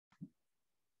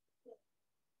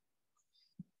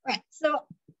So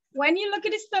when you look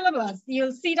at the syllabus,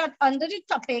 you'll see that under the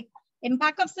topic,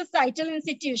 impact of societal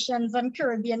institutions on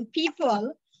Caribbean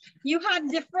people, you had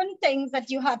different things that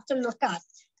you had to look at.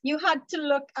 You had to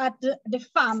look at the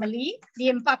family, the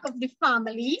impact of the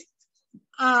family.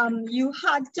 You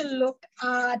had to look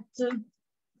at,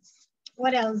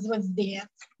 what else was there?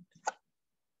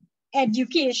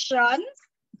 Education,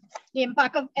 the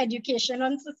impact of education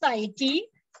on society.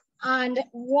 And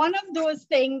one of those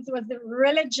things was the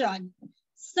religion.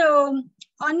 So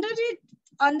under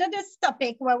this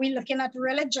topic where we're looking at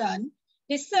religion,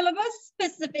 the syllabus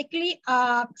specifically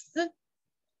asks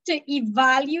to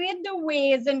evaluate the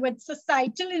ways in which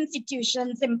societal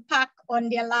institutions impact on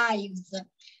their lives.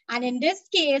 And in this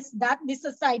case, that the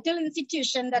societal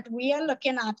institution that we are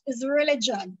looking at is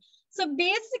religion. So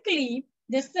basically,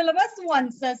 the syllabus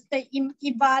wants us to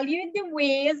evaluate the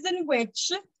ways in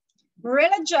which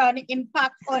religion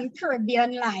impact on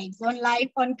Caribbean lives,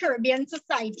 on Caribbean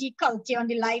society, culture, on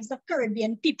the lives of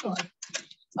Caribbean people.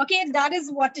 Okay, that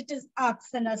is what it is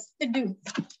asking us to do.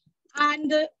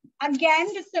 And again,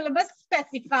 the syllabus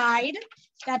specified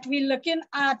that we're looking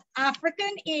at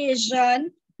African,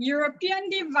 Asian, European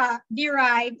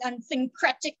derived, and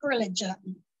syncretic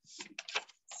religion.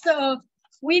 So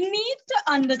we need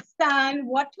to understand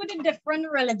what were the different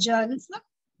religions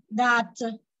that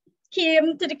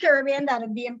came to the Caribbean, that are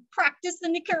being practiced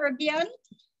in the Caribbean.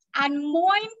 And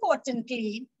more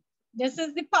importantly, this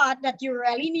is the part that you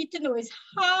really need to know, is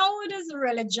how does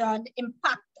religion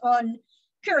impact on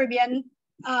Caribbean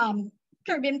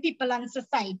people and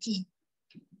society?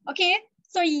 Okay,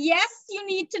 so yes, you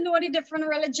need to know the different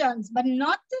religions, but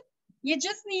you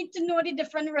just need to know the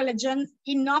different religions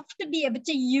enough to be able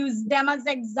to use them as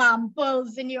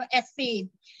examples in your essay.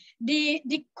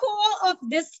 The core of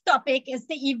this topic is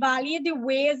to evaluate the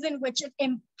ways in which it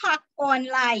impacts on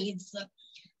lives.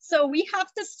 So we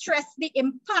have to stress the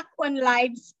impact on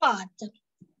lives part.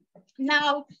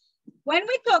 Now, when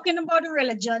we're talking about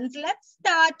religions, let's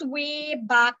start way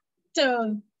back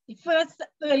to the first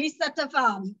early set of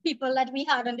people that we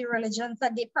had on the religions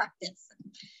that they practice.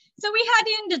 So we had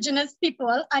the indigenous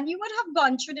people, and you would have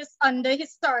gone through this under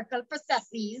historical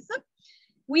processes.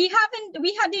 We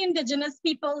had the indigenous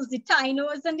peoples, the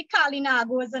Tainos and the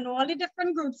Kalinagos, and all the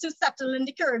different groups who settled in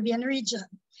the Caribbean region.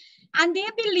 And they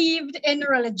believed in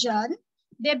religion.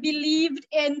 They believed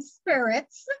in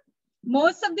spirits.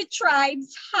 Most of the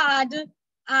tribes had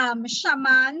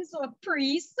shamans or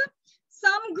priests.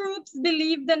 Some groups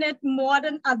believed in it more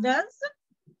than others.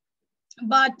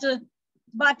 But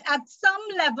at some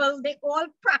level, they all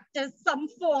practiced some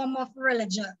form of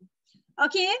religion.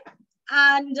 Okay?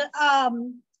 And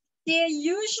they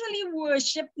usually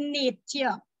worship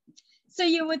nature. So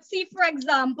you would see, for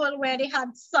example, where they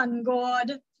had sun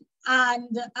god,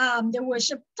 and they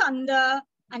worship thunder,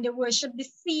 and they worship the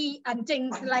sea and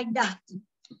things like that.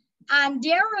 And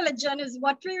their religion is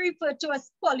what we refer to as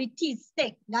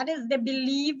polytheistic. That is, they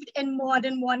believed in more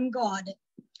than one god.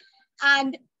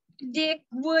 And they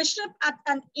worship at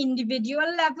an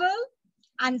individual level,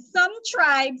 and some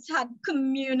tribes had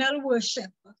communal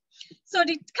worship. So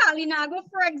the Kalinago,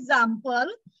 for example,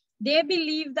 they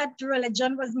believed that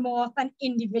religion was more of an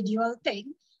individual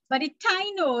thing, but the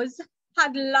Tainos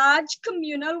had large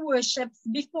communal worships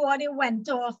before they went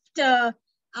off to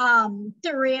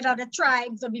raid other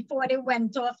tribes, or before they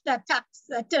went off to attack,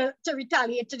 to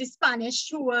retaliate to the Spanish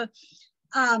who were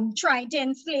trying to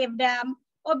enslave them,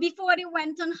 or before they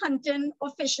went on hunting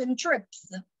or fishing trips.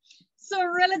 So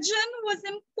religion was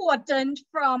important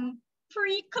from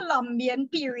pre-Columbian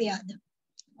period.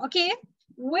 Okay,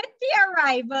 with the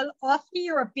arrival of the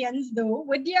Europeans though,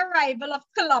 with the arrival of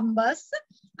Columbus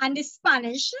and the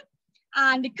Spanish,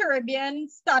 and the Caribbean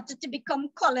started to become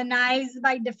colonized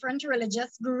by different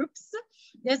religious groups.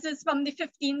 This is from the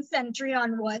 15th century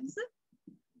onwards.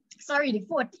 Sorry, the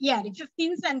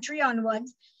 15th century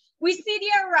onwards. We see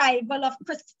the arrival of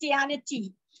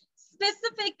Christianity,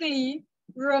 specifically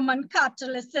Roman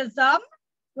Catholicism,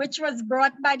 which was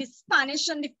brought by the Spanish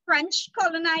and the French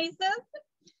colonizers,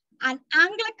 and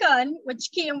Anglican, which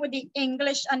came with the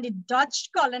English and the Dutch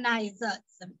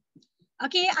colonizers.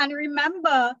 Okay, and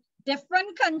remember,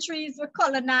 different countries were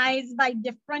colonized by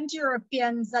different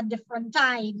Europeans at different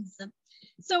times.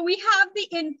 So we have the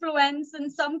influence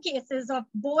in some cases of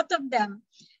both of them.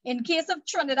 In case of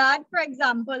Trinidad, for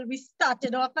example, we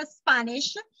started off as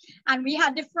Spanish, and we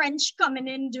had the French coming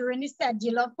in during the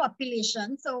settler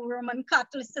population. So Roman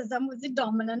Catholicism was the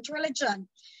dominant religion.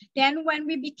 Then when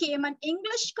we became an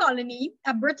English colony,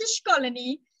 a British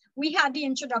colony, we had the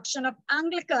introduction of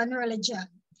Anglican religion.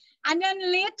 And then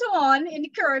later on in the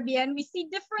Caribbean, we see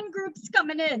different groups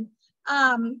coming in.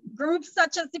 groups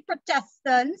such as the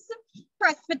Protestants,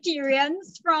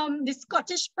 Presbyterians from the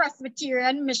Scottish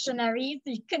Presbyterian missionaries,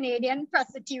 the Canadian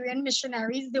Presbyterian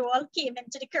missionaries, they all came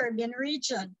into the Caribbean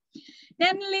region.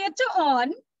 Then later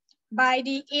on, by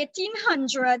the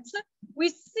 1800s, we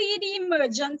see the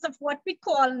emergence of what we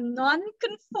call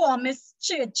non-conformist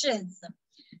churches.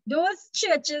 Those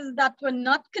churches that were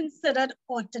not considered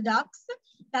orthodox,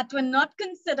 that were not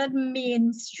considered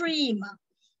mainstream,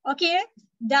 okay,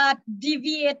 that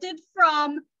deviated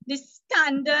from the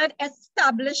standard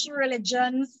established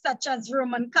religions such as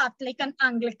Roman Catholic and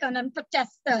Anglican and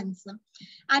Protestants.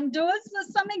 And those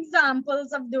were some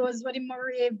examples of those were the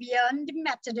Moravian, the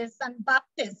Methodists and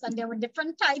Baptists, and there were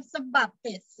different types of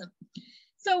Baptists.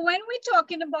 So when we're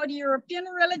talking about European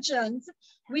religions,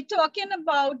 we're talking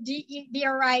about the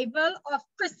arrival of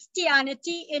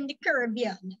Christianity in the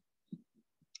Caribbean.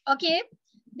 Okay,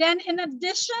 then in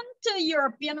addition to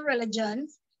European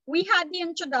religions, we had the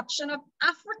introduction of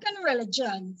African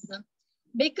religions,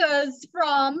 because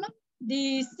from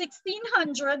the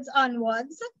 1600s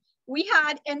onwards, we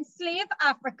had enslaved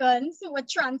Africans who were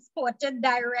transported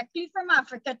directly from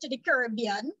Africa to the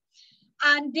Caribbean,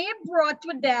 and they brought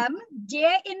with them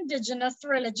their indigenous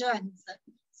religions.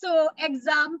 So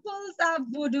examples are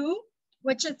voodoo,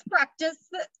 which is practiced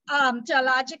to a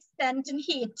large extent in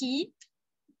Haiti,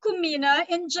 Kumina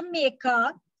in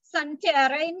Jamaica,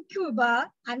 Santeria in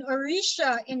Cuba, and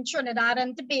Orisha in Trinidad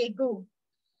and Tobago.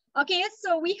 Okay,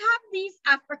 so we have these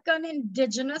African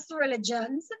indigenous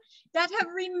religions that have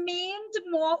remained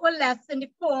more or less in the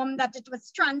form that it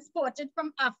was transported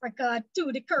from Africa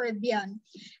to the Caribbean,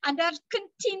 and that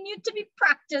continue to be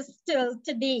practiced till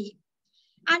today.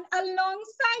 And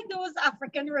alongside those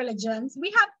African religions,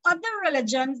 we have other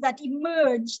religions that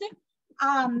emerged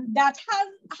that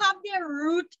have their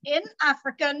root in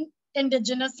African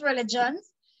indigenous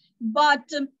religions,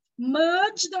 but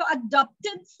merged or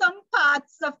adopted some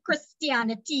parts of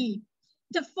Christianity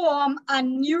to form a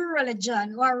new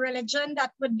religion, or a religion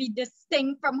that would be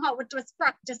distinct from how it was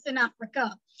practiced in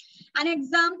Africa. And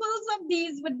examples of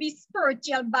these would be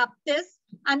Spiritual Baptist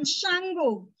and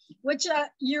Shango, which are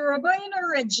Yoruba in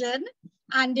origin.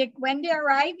 And when they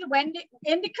arrived,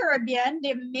 in the Caribbean,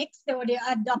 they mixed, or they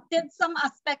adopted some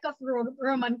aspect of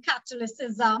Roman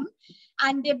Catholicism,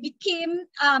 and they became,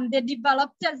 they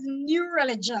developed as new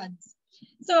religions.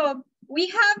 So we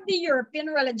have the European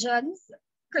religions,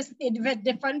 with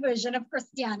different version of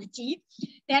Christianity.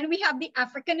 Then we have the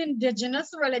African indigenous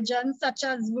religions, such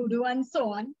as voodoo and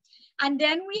so on. And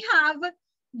then we have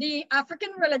the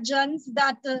African religions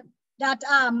that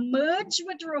merge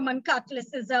with Roman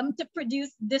Catholicism to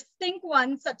produce distinct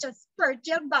ones such as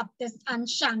Spiritual Baptist and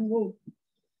Shango.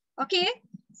 Okay,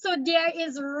 so there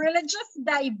is religious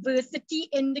diversity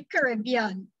in the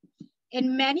Caribbean.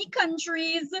 In many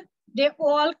countries, they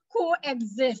all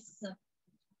coexist.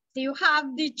 So you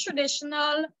have the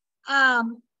traditional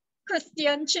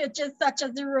Christian churches such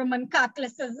as the Roman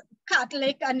Catholic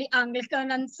and the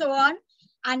Anglican and so on,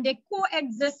 and they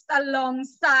coexist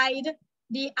alongside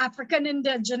the African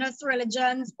indigenous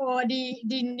religions, or the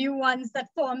new ones that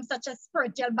form, such as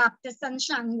Spiritual Baptist and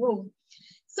Shango.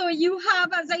 So you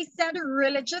have, as I said,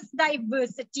 religious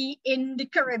diversity in the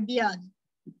Caribbean.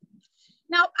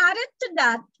 Now, added to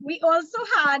that, we also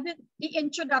had the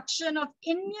introduction of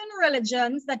Indian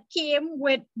religions that came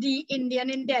with the Indian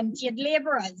indentured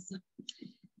laborers.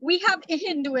 We have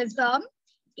Hinduism.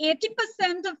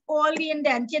 80% of all the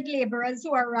indentured laborers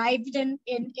who arrived in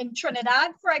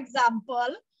Trinidad, for example,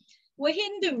 were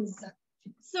Hindus.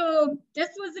 So this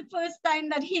was the first time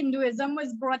that Hinduism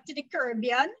was brought to the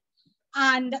Caribbean,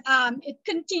 and it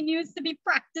continues to be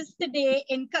practiced today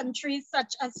in countries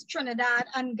such as Trinidad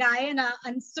and Guyana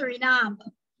and Suriname.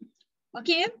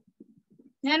 Okay,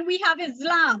 then we have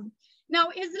Islam. Now,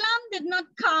 Islam did not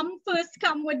first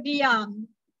come with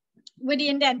the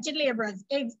indentured laborers.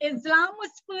 Islam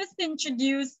was first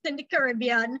introduced in the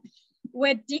Caribbean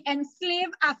with the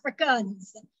enslaved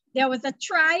Africans. There was a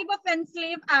tribe of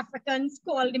enslaved Africans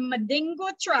called the Madingo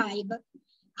tribe,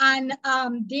 and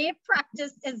they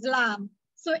practiced Islam.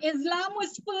 So Islam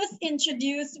was first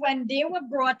introduced when they were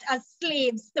brought as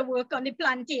slaves to work on the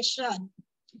plantation.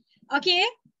 Okay,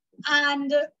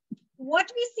 and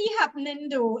what we see happening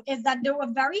though is that there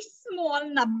were very small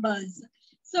numbers.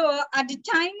 So at the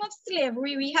time of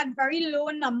slavery, we had very low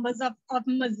numbers of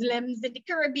Muslims in the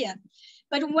Caribbean.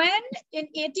 But when in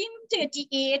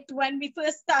 1838, when we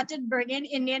first started bringing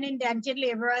Indian indentured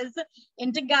laborers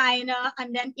into Guyana,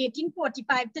 and then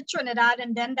 1845 to Trinidad,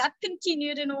 and then that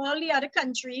continued in all the other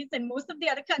countries, and most of the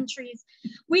other countries,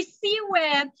 we see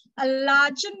where a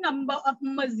larger number of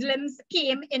Muslims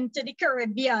came into the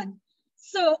Caribbean.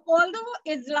 So although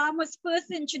Islam was first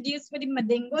introduced for the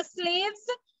Mandingo slaves,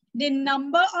 the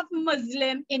number of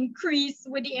Muslims increased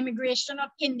with the immigration of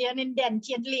Indian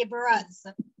indentured laborers.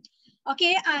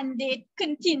 Okay, and they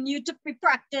continue to be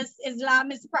practiced.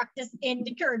 Islam is practiced in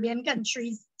the Caribbean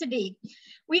countries today.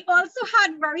 We also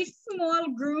had very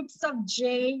small groups of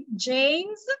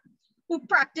Jains who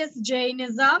practiced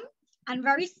Jainism, and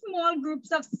very small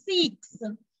groups of Sikhs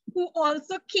who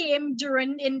also came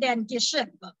during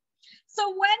indentureship. So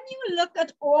when you look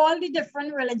at all the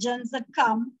different religions that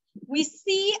come, we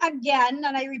see again,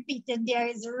 and I repeated, there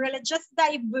is religious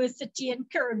diversity in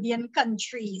Caribbean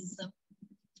countries.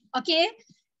 Okay,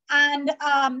 and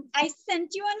I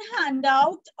sent you a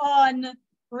handout on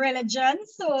religion.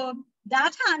 So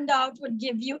that handout would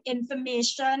give you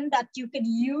information that you could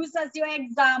use as your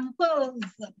examples.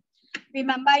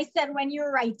 Remember, I said when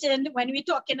you're writing, when we're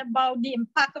talking about the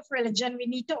impact of religion, we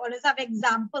need to always have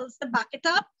examples to back it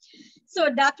up. So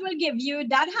that will give you,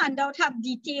 that handout have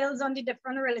details on the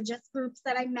different religious groups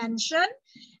that I mentioned.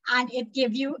 And it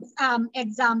gives you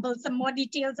examples, some more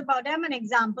details about them and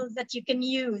examples that you can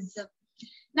use.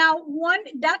 Now,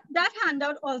 that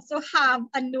handout also have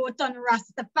a note on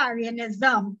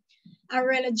Rastafarianism, a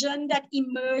religion that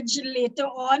emerged later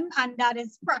on and that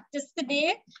is practiced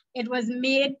today. It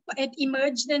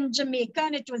emerged in Jamaica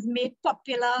and it was made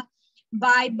popular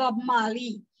by Bob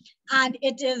Marley. And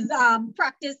it is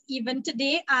practiced even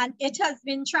today, and it has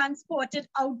been transported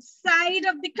outside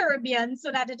of the Caribbean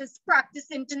so that it is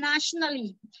practiced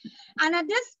internationally. And at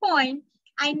this point,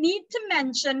 I need to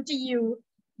mention to you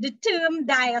the term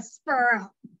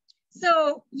diaspora.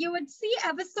 So you would see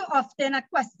ever so often a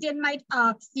question might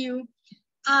ask you,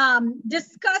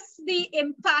 discuss the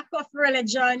impact of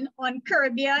religion on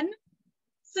Caribbean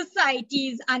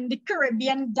societies and the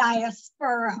Caribbean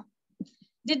diaspora.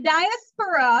 The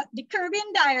diaspora, the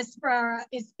Caribbean diaspora,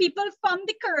 is people from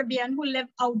the Caribbean who live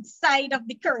outside of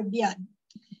the Caribbean.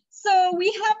 So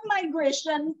we have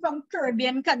migration from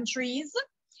Caribbean countries.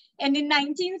 In the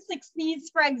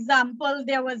 1960s, for example,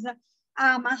 there was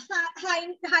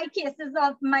high cases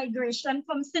of migration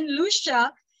from St.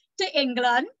 Lucia to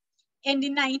England. In the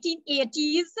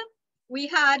 1980s, we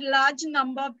had large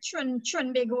number of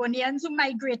Trinbagonians who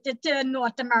migrated to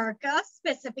North America,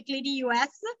 specifically the US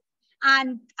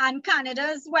and Canada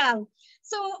as well.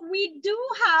 So we do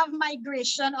have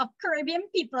migration of Caribbean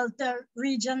people to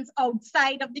regions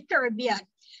outside of the Caribbean.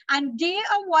 And they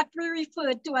are what we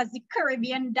refer to as the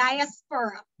Caribbean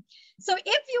diaspora. So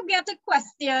if you get a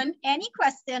question, any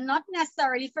question, not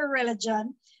necessarily for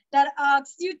religion, that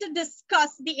asks you to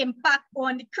discuss the impact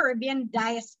on the Caribbean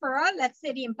diaspora, let's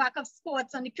say the impact of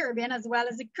sports on the Caribbean as well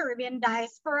as the Caribbean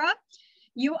diaspora,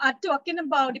 you are talking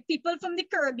about the people from the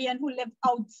Caribbean who live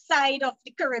outside of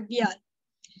the Caribbean.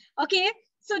 Okay,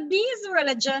 so these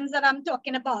religions that I'm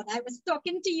talking about, I was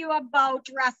talking to you about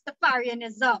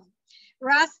Rastafarianism.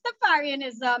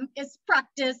 Rastafarianism is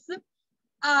practiced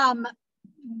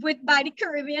by the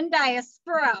Caribbean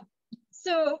diaspora.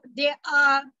 So there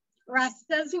are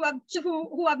Rastas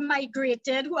who have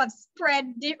migrated, who have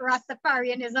spread the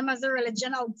Rastafarianism as a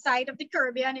religion outside of the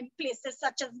Caribbean in places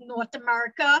such as North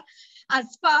America, as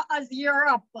far as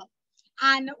Europe.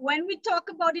 And when we talk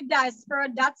about the diaspora,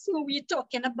 that's who we're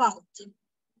talking about.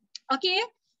 Okay,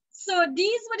 so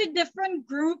these were the different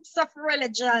groups of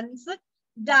religions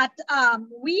that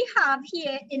we have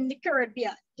here in the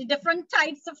Caribbean, the different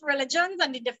types of religions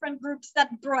and the different groups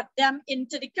that brought them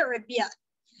into the Caribbean.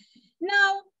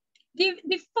 Now,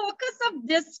 the focus of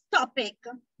this topic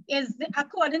is,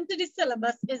 according to the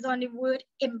syllabus, is on the word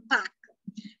impact.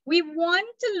 We want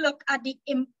to look at the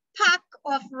impact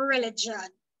of religion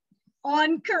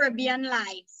on Caribbean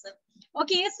lives.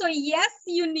 Okay, so yes,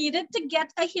 you needed to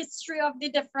get a history of the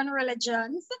different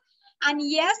religions. And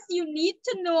yes, you need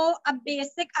to know a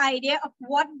basic idea of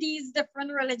what these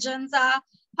different religions are,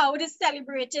 how it is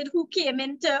celebrated, who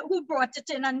brought it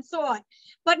in, and so on.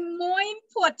 But more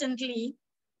importantly,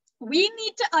 we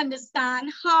need to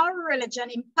understand how religion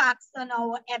impacts on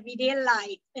our everyday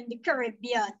life in the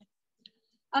Caribbean.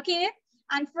 Okay,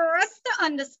 and for us to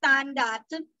understand that,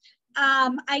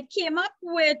 I came up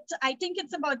with, I think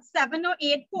it's about 7 or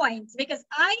 8 points, because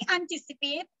I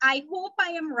anticipate, I hope I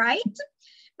am right,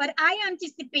 but I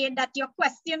anticipate that your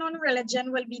question on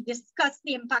religion will be discuss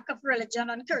the impact of religion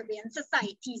on Caribbean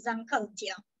societies and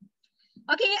culture.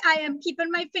 Okay, I am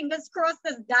keeping my fingers crossed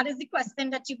that that is the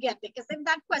question that you get, because if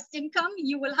that question comes,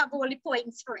 you will have all the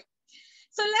points for it.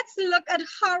 So let's look at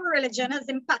how religion has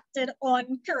impacted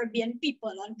on Caribbean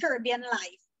people, on Caribbean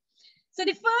life. So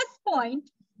the first point,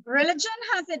 religion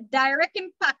has a direct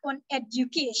impact on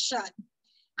education.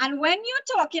 And when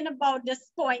you're talking about this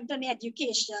point on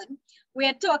education,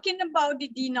 we're talking about the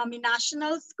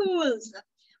denominational schools.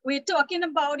 We're talking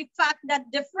about the fact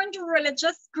that different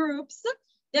religious groups,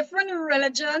 different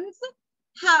religions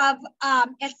have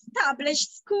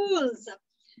established schools.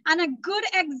 And a good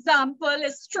example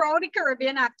is throughout the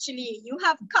Caribbean, actually. You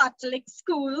have Catholic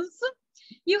schools,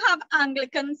 you have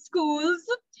Anglican schools.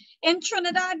 In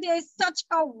Trinidad, there's such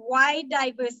a wide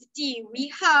diversity.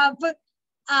 We have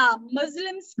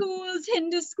Muslim schools,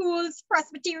 Hindu schools,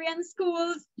 Presbyterian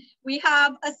schools. We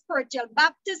have a spiritual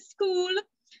Baptist school.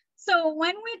 So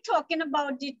when we're talking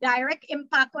about the direct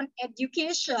impact on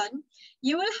education,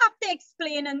 you will have to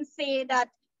explain and say that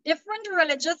different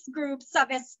religious groups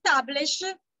have established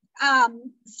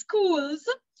schools,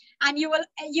 and you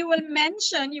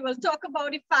will talk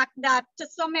about the fact that to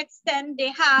some extent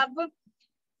they have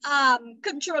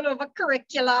control over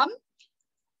curriculum.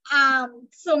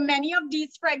 So many of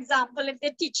these, for example, if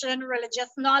they teach in religious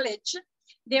knowledge,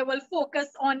 they will focus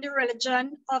on the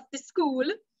religion of the school.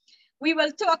 We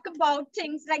will talk about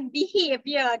things like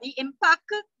behavior, the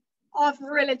impact of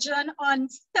religion on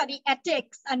study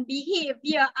ethics and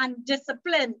behavior and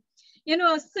discipline. You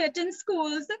know, certain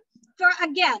schools,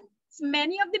 again,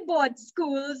 many of the board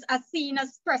schools are seen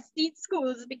as prestige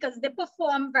schools because they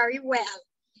perform very well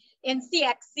in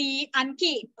CXC and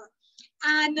CAPE.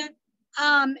 And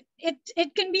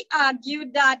it can be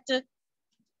argued that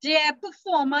their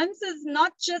performance is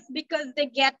not just because they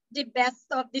get the best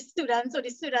of the students or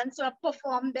the students who have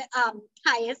performed the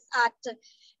highest at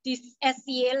the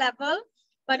SEA level,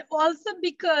 but also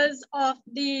because of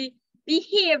the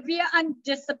behavior and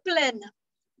discipline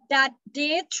that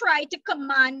they try to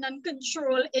command and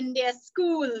control in their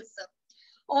schools.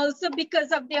 Also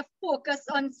because of their focus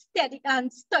on study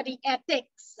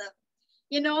ethics.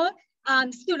 You know,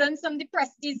 students from the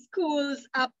prestige schools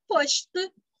are pushed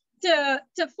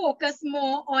to focus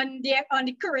more on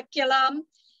the curriculum.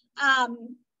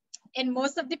 In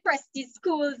most of the prestige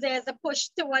schools, there's a push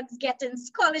towards getting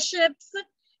scholarships,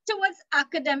 towards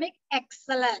academic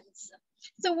excellence.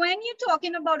 So when you're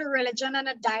talking about a religion and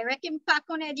a direct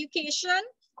impact on education,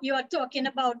 you are talking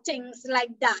about things like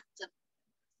that.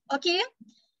 Okay?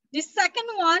 The second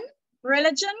one,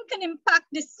 religion can impact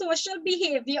the social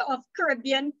behavior of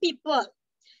Caribbean people.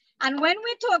 And when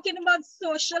we're talking about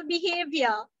social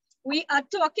behavior, we are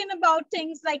talking about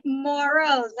things like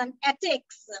morals and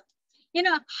ethics. You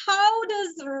know, how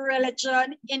does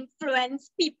religion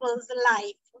influence people's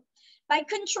life? By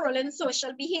controlling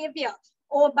social behavior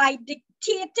or by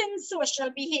dictating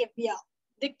social behavior.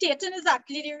 Dictating is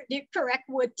actually the correct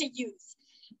word to use.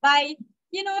 By,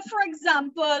 you know, for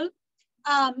example,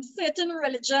 certain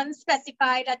religions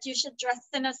specify that you should dress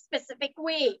in a specific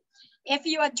way. If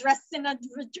you are dressed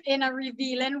in a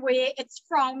revealing way, it's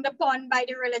frowned upon by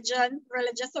the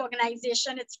religious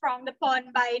organization. It's frowned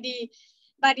upon by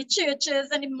the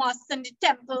churches and the mosques and the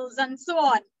temples and so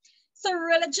on. So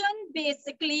religion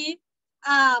basically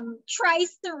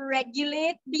tries to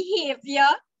regulate behavior.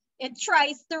 It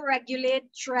tries to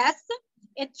regulate dress.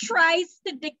 It tries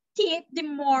to dictate the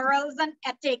morals and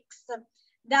ethics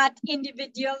that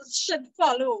individuals should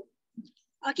follow.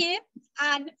 Okay,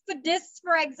 and for this,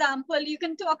 for example, you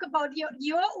can talk about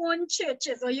your own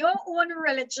churches or your own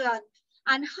religion,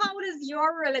 and how does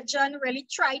your religion really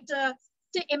try to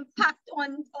impact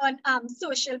on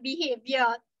social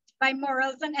behavior by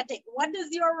morals and ethics. What does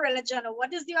your religion or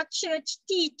what does your church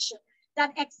teach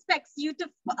that expects you to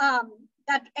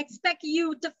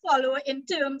follow in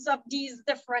terms of these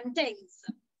different things?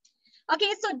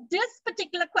 Okay, so this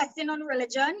particular question on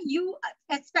religion, you,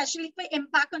 especially for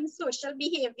impact on social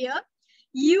behavior,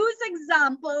 use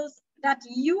examples that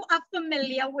you are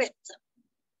familiar with.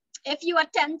 If you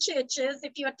attend churches,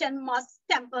 if you attend mosque,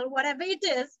 temple, whatever it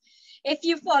is, if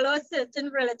you follow a certain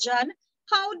religion,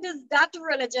 how does that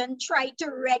religion try to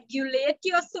regulate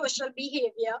your social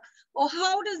behavior? Or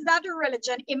how does that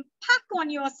religion impact on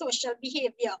your social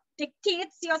behavior,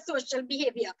 dictates your social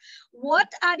behavior?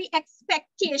 What are the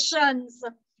expectations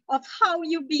of how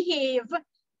you behave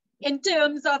in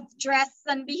terms of dress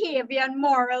and behavior and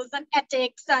morals and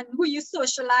ethics and who you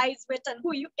socialize with and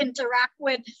who you interact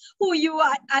with, who you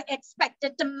are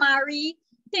expected to marry,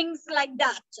 things like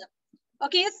that?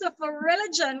 Okay, so for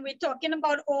religion, we're talking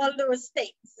about all those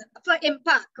things. For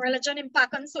impact, religion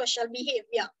impact on social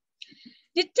behavior.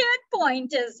 The third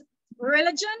point is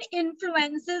religion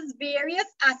influences various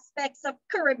aspects of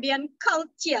Caribbean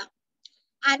culture.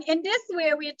 And in this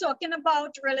way, we're talking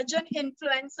about religion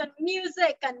influence on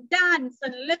music and dance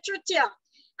and literature.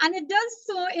 And it does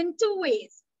so in two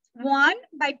ways. One,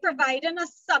 by providing a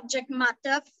subject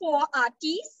matter for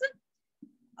artists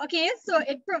Okay, so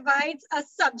it provides a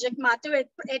subject matter.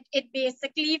 It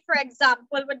basically, for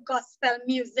example, with gospel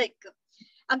music,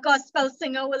 a gospel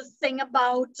singer will sing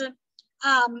about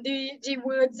the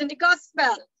words in the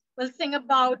gospel, will sing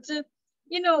about,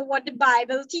 what the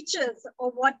Bible teaches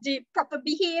or what the proper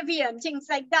behavior and things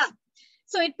like that.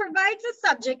 So it provides a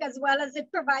subject as well as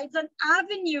it provides an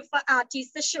avenue for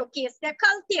artists to showcase their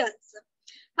cultures.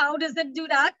 How does it do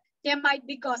that? There might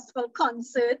be gospel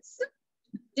concerts.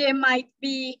 They might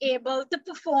be able to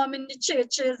perform in the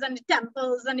churches and the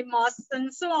temples and the mosques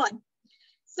and so on.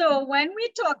 So when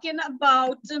we're talking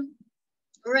about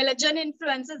religion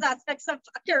influences aspects of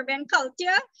Caribbean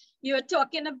culture, you're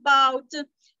talking about,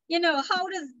 how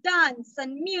does dance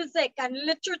and music and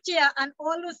literature and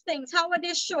all those things, how are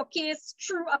they showcased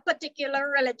through a particular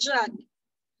religion?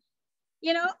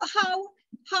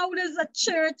 How does a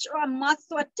church or a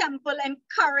mosque or a temple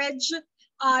encourage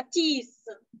artists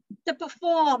to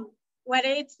perform, whether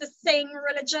it's to sing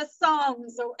religious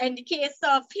songs, or in the case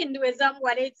of Hinduism,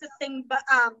 whether it's to sing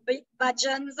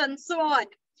bhajans and so on.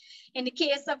 In the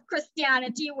case of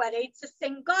Christianity, whether it's to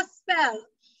sing gospel.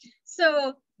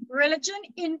 So religion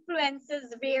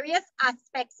influences various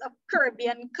aspects of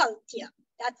Caribbean culture.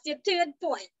 That's your third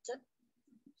point.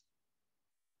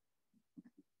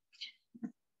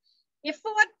 Your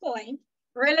fourth point,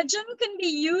 religion can be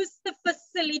used to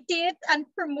facilitate and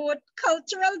promote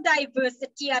cultural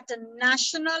diversity at a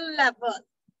national level.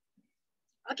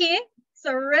 Okay,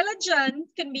 so religion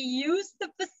can be used to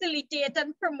facilitate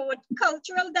and promote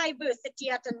cultural diversity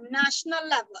at a national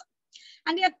level.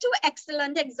 And there are two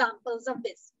excellent examples of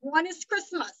this. One is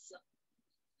Christmas.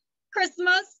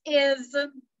 Christmas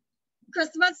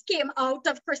came out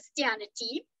of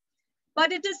Christianity,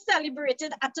 but it is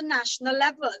celebrated at a national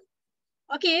level.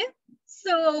 Okay,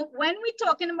 so when we're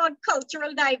talking about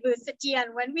cultural diversity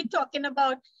and when we're talking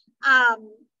about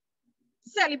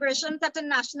celebrations at a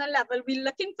national level, we're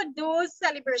looking for those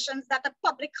celebrations that are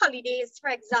public holidays, for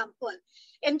example.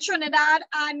 In Trinidad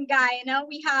and Guyana,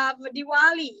 we have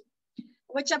Diwali,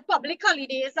 which are public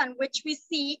holidays and which we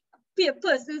see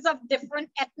persons of different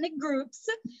ethnic groups,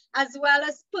 as well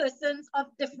as persons of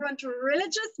different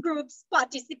religious groups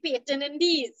participating in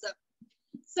these.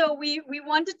 So we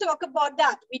want to talk about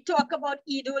that. We talk about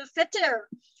Eid al-Fitr,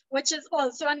 which is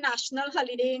also a national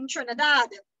holiday in Trinidad.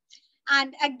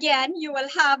 And again, you will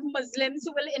have Muslims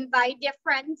who will invite their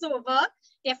friends over.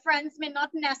 Their friends may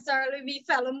not necessarily be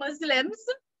fellow Muslims.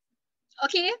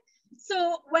 Okay,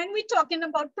 so when we're talking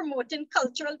about promoting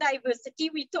cultural diversity,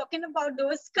 we're talking about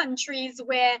those countries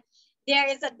where there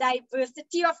is a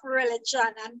diversity of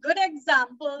religion, and good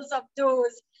examples of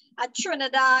those at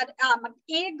Trinidad. A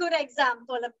good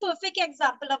example, a perfect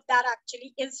example of that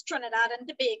actually is Trinidad and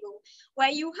Tobago, where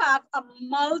you have a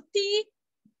multi-ethnic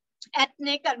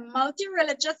and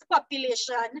multi-religious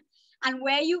population, and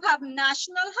where you have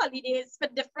national holidays for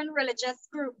different religious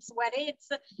groups, whether it's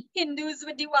Hindus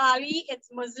with Diwali, it's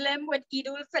Muslim with Eid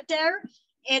al-Fitr,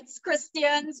 it's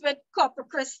Christians with Corpus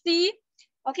Christi.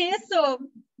 Okay, so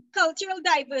cultural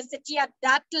diversity at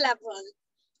that level.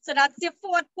 So that's the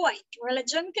fourth point.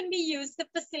 Religion can be used to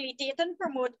facilitate and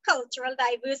promote cultural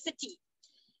diversity.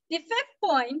 The fifth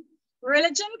point,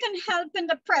 religion can help in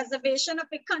the preservation of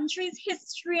a country's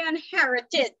history and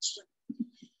heritage.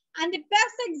 And the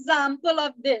best example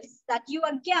of this that you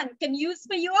again can use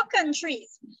for your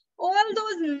countries, all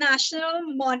those national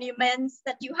monuments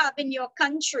that you have in your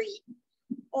country,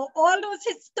 or all those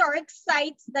historic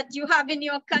sites that you have in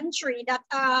your country that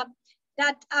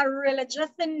are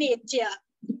religious in nature.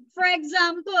 For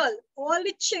example, all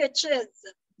the churches,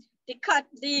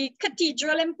 the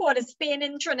cathedral in Port of Spain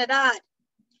in Trinidad.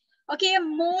 Okay,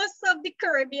 most of the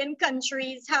Caribbean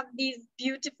countries have these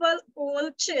beautiful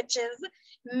old churches,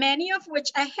 many of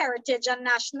which are heritage and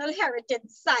national heritage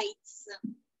sites.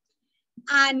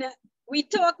 And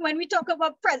when we talk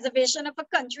about preservation of a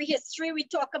country history, we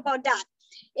talk about that.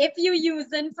 If you're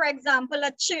using, for example,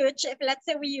 a church, if let's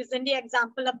say we're using the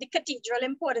example of the cathedral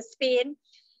in Port of Spain,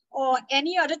 or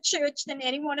any other church in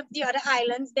any one of the other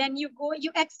islands, then you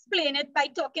explain it by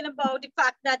talking about the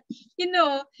fact that,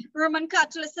 Roman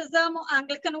Catholicism or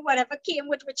Anglican or whatever came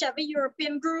with whichever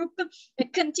European group,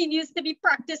 it continues to be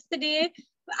practiced today.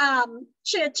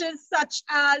 Churches such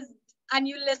as, and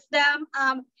you list them,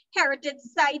 heritage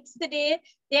sites today,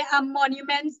 there are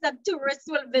monuments that tourists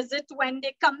will visit when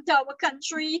they come to our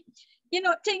country,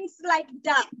 things like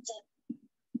that.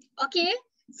 Okay?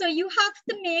 So you have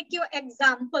to make your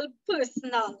example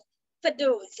personal for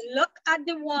those. Look at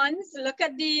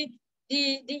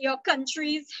your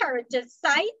country's heritage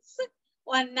sites,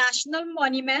 on national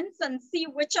monuments and see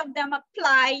which of them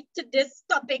apply to this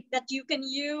topic that you can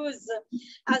use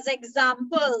as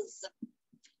examples.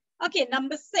 Okay,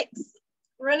 number 6,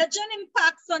 religion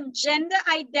impacts on gender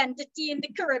identity in the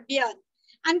Caribbean.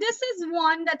 And this is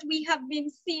one that we have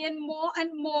been seeing more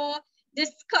and more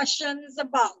discussions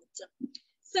about.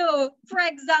 So, for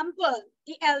example,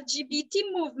 the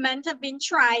LGBT movement have been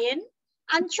trying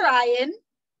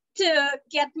to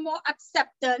get more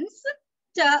acceptance,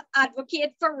 to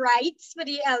advocate for rights for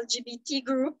the LGBT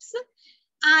groups.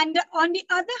 And on the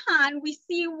other hand, we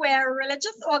see where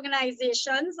religious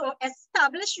organizations or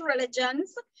established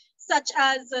religions, such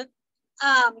as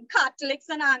Catholics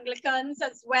and Anglicans,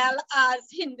 as well as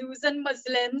Hindus and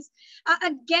Muslims, are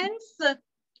against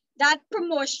that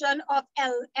promotion of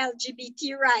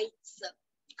LGBT rights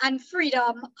and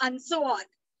freedom and so on.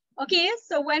 Okay,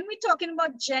 so when we're talking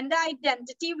about gender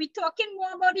identity, we're talking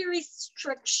more about the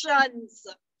restrictions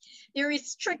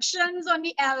on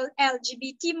the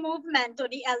LGBT movement or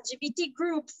the LGBT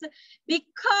groups,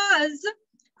 because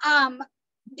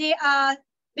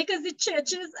the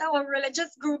churches or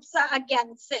religious groups are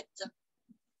against it.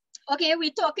 Okay,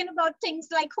 we're talking about things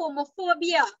like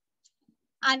homophobia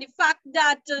and the fact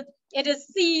that it is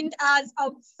seen as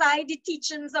outside the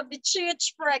teachings of the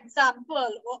church, for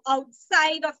example, or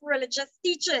outside of religious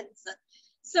teachings.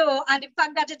 So, and the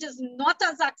fact that it is not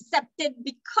as accepted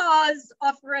because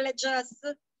of religious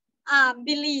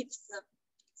beliefs.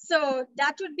 So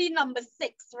that would be number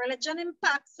 6, religion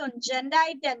impacts on gender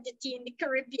identity in the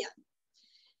Caribbean.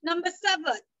 Number 7,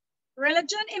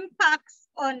 religion impacts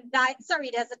on diet.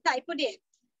 Sorry, there's a typo there.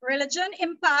 Religion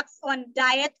impacts on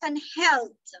diet and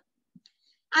health.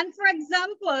 And for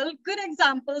example, good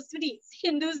examples for these: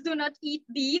 Hindus do not eat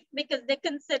beef because they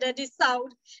consider the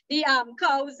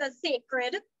cows as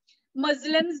sacred.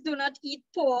 Muslims do not eat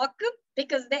pork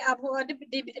because they abhor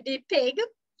the pig.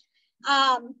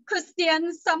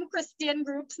 Christians, some Christian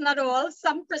groups, not all,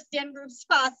 some Christian groups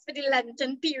fast for the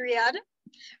Lenten period.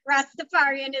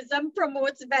 Rastafarianism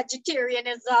promotes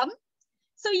vegetarianism.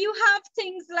 So you have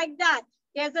things like that.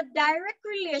 There's a direct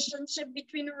relationship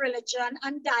between religion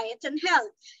and diet and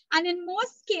health. And in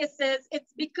most cases,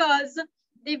 it's because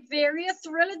the various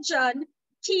religions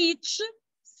teach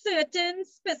certain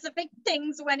specific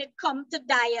things when it comes to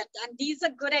diet. And these are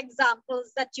good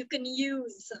examples that you can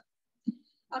use.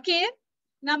 Okay,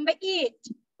 number 8,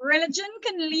 religion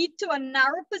can lead to a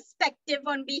narrow perspective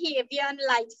on behavior and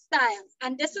lifestyle.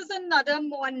 And this is another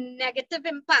more negative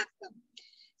impact.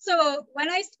 So when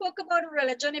I spoke about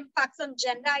religion impacts on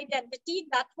gender identity,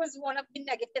 that was one of the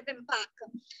negative impacts.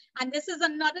 And this is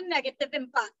another negative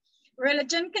impact.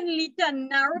 Religion can lead to a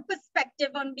narrow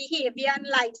perspective on behavior and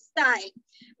lifestyle.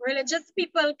 Religious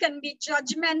people can be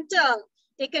judgmental.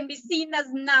 They can be seen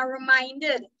as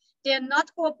narrow-minded. They're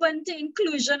not open to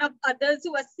inclusion of others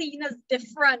who are seen as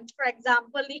different. For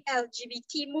example, the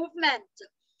LGBT movement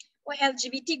or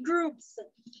LGBT groups.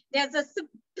 There's a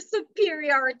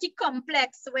superiority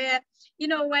complex where, you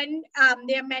know, when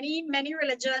there are many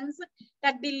religions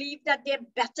that believe that they're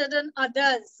better than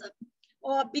others,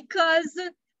 or because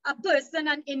a person,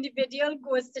 an individual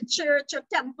goes to church or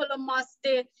temple or mosque,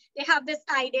 they have this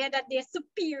idea that they're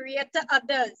superior to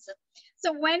others.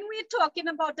 So when we're talking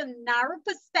about a narrow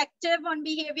perspective on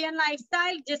behavior and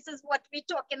lifestyle, this is what we're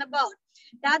talking about.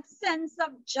 That sense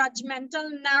of judgmental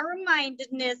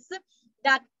narrow-mindedness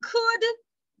that could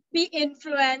be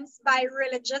influenced by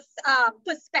religious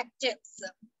perspectives.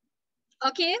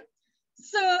 Okay,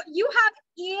 so you have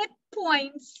 8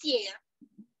 points here,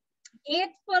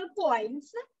 8 full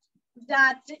points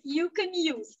that you can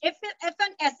use. If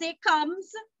an essay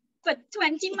comes for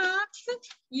 20 marks,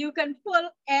 you can pull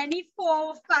any 4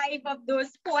 or 5 of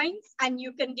those points and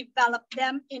you can develop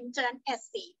them into an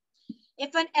essay.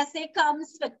 If an essay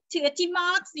comes for 30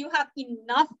 marks, you have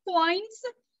enough points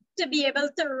to be able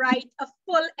to write a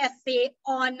full essay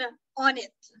on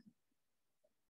it.